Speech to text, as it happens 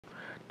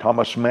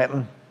Thomas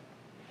Manton,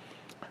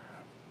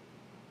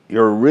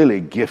 you're really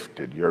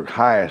gifted. Your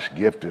highest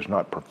gift is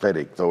not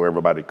prophetic, though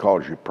everybody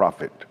calls you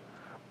Prophet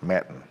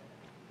Manton.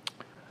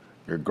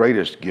 Your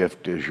greatest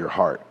gift is your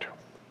heart.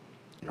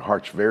 Your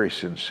heart's very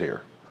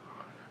sincere.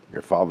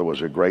 Your father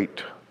was a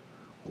great,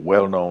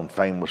 well-known,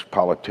 famous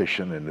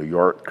politician in New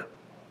York.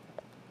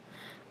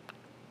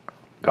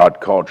 God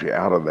called you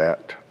out of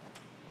that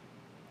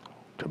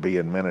to be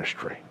in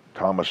ministry.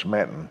 Thomas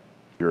Manton,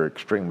 you're an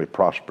extremely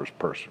prosperous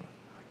person.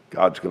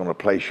 God's going to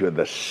place you in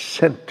the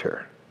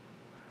center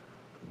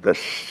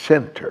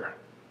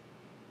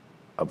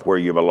of where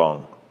you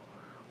belong.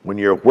 When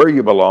you're where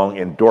you belong,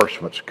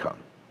 endorsements come.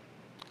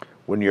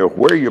 When you're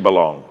where you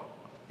belong,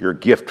 your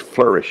gift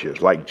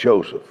flourishes like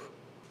Joseph.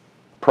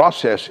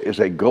 Process is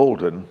a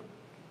golden,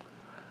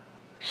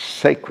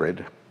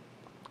 sacred,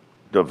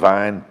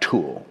 divine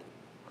tool.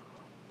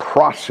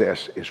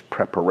 Process is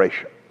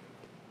preparation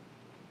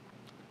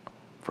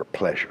for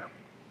pleasure.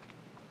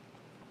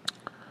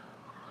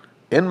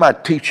 In my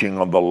teaching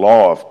on the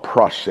law of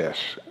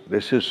process,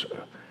 this is,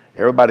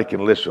 everybody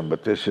can listen,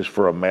 but this is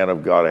for a man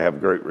of God I have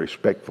great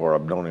respect for.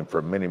 I've known him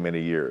for many,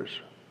 many years.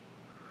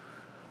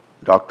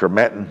 Dr.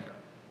 Manton,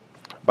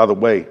 by the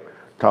way,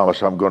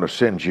 Thomas, I'm going to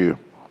send you,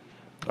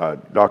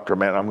 Dr.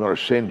 Manton, I'm going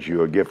to send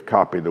you a gift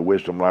copy of the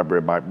Wisdom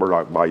Library by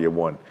Murdock, Volume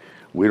 1.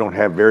 We don't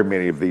have very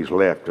many of these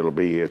left.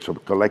 It's a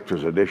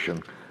collector's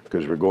edition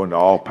because we're going to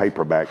all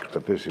paperbacks,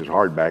 but this is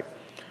hardback.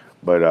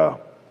 But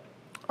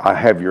I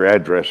have your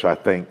address, I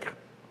think.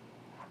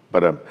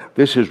 But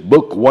this is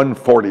book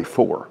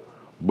 144,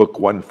 book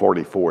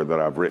 144 that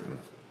I've written.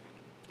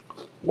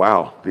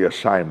 Wow, the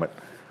assignment.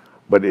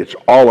 But it's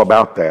all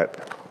about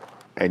that.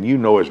 And you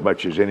know as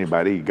much as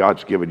anybody,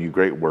 God's given you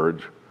great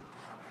words.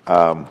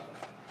 Your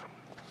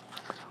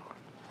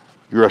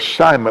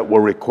assignment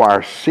will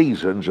require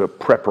seasons of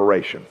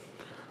preparation.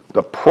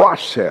 The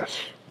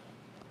process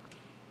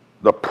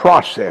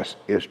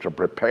is to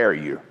prepare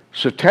you.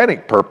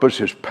 Satanic purpose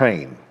is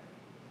pain.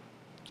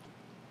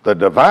 The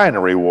divine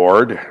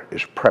reward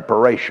is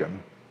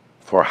preparation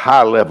for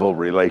high-level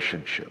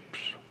relationships.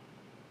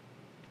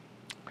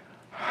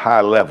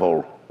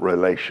 High-level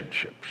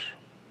relationships.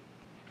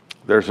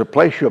 There's a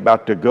place you're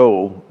about to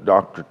go,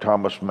 Dr.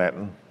 Thomas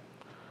Manton,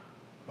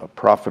 a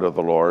prophet of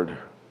the Lord.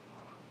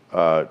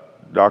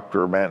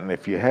 Dr. Manton,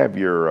 if you have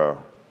your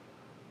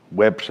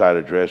website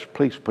address,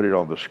 please put it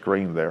on the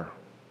screen there.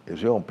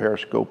 Is it on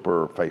Periscope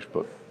or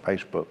Facebook?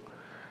 Facebook.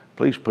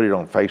 Please put it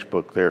on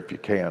Facebook there if you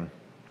can.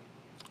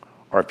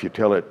 Or if you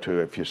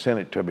if you send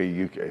it to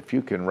me, if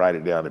you can write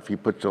it down, if you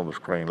put it on the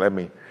screen, let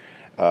me,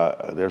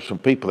 there's some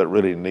people that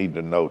really need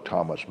to know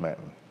Thomas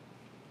Manton.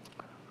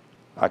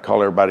 I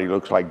call everybody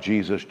looks like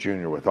Jesus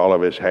Jr. with all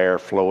of his hair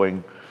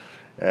flowing,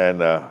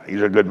 and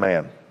he's a good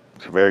man.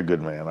 He's a very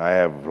good man. I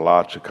have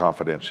lots of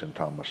confidence in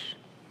Thomas.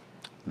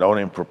 Known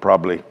him for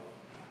probably,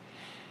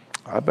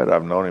 I bet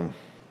I've known him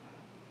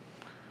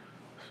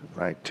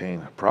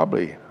 19,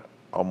 probably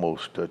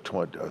almost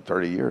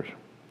 30 years,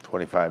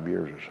 25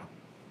 years or so.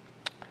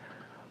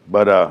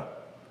 But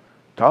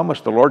Thomas,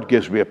 the Lord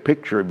gives me a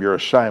picture of your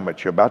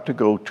assignment. You're about to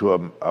go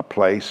to a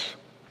place.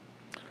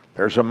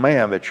 There's a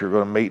man that you're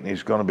going to meet, and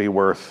he's going to be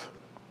worth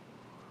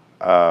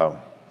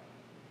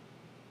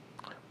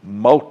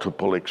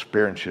multiple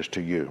experiences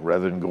to you.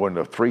 Rather than going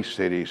to 3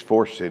 cities,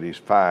 4 cities,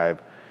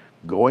 5,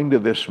 going to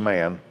this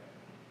man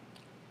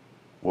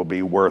will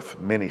be worth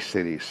many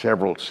cities,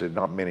 several cities,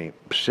 not many,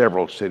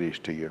 several cities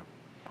to you.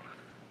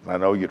 I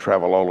know you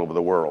travel all over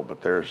the world,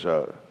 but there's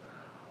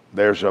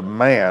a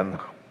man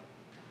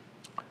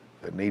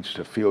that needs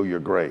to feel your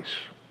grace.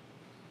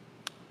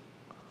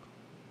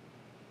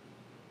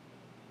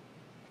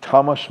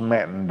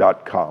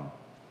 ThomasManton.com.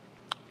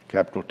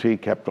 Capital T,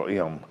 capital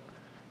M.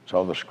 It's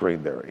on the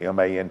screen there.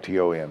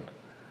 M-A-N-T-O-N.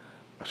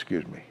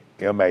 Excuse me.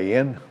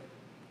 M-A-N-T-O-N.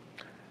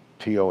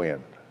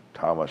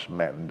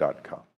 ThomasManton.com.